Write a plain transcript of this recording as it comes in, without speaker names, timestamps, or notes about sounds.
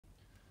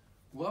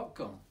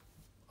Welcome.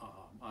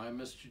 I'm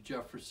Mr.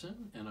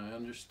 Jefferson, and I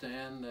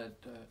understand that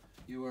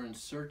you are in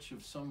search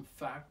of some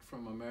fact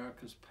from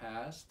America's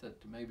past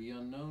that may be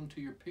unknown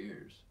to your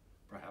peers.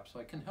 Perhaps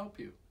I can help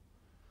you.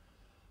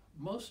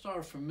 Most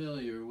are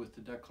familiar with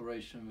the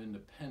Declaration of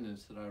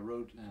Independence that I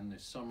wrote in the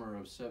summer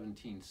of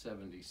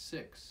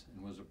 1776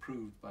 and was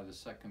approved by the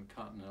Second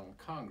Continental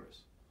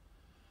Congress.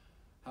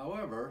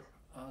 However,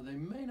 they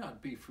may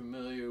not be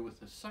familiar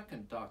with the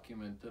second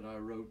document that I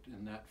wrote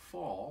in that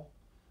fall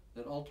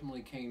that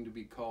ultimately came to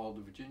be called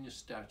the Virginia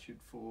Statute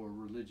for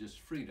Religious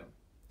Freedom.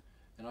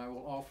 And I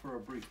will offer a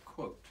brief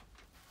quote.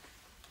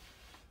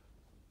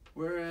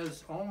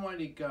 "Whereas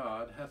Almighty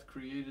God hath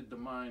created the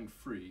mind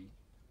free,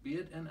 be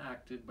it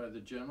enacted by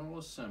the General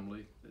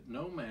Assembly that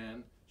no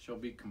man shall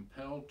be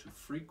compelled to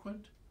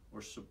frequent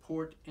or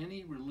support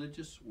any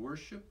religious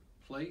worship,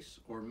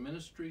 place, or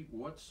ministry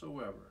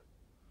whatsoever,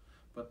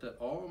 but that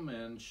all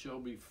men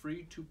shall be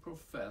free to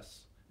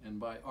profess and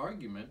by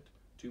argument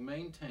to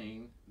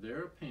maintain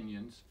their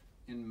opinions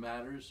in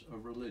matters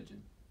of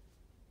religion."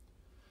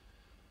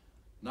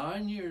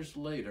 9 years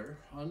later,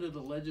 under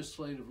the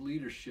legislative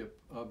leadership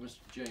of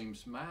Mr.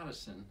 James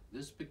Madison,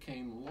 this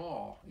became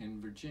law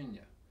in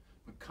Virginia,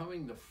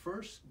 becoming the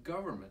first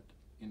government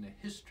in the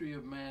history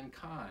of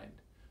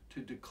mankind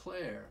to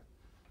declare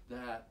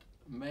that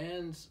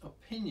man's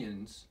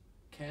opinions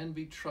can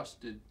be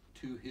trusted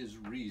to his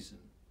reason.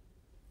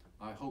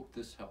 I hope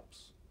this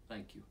helps.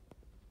 Thank you.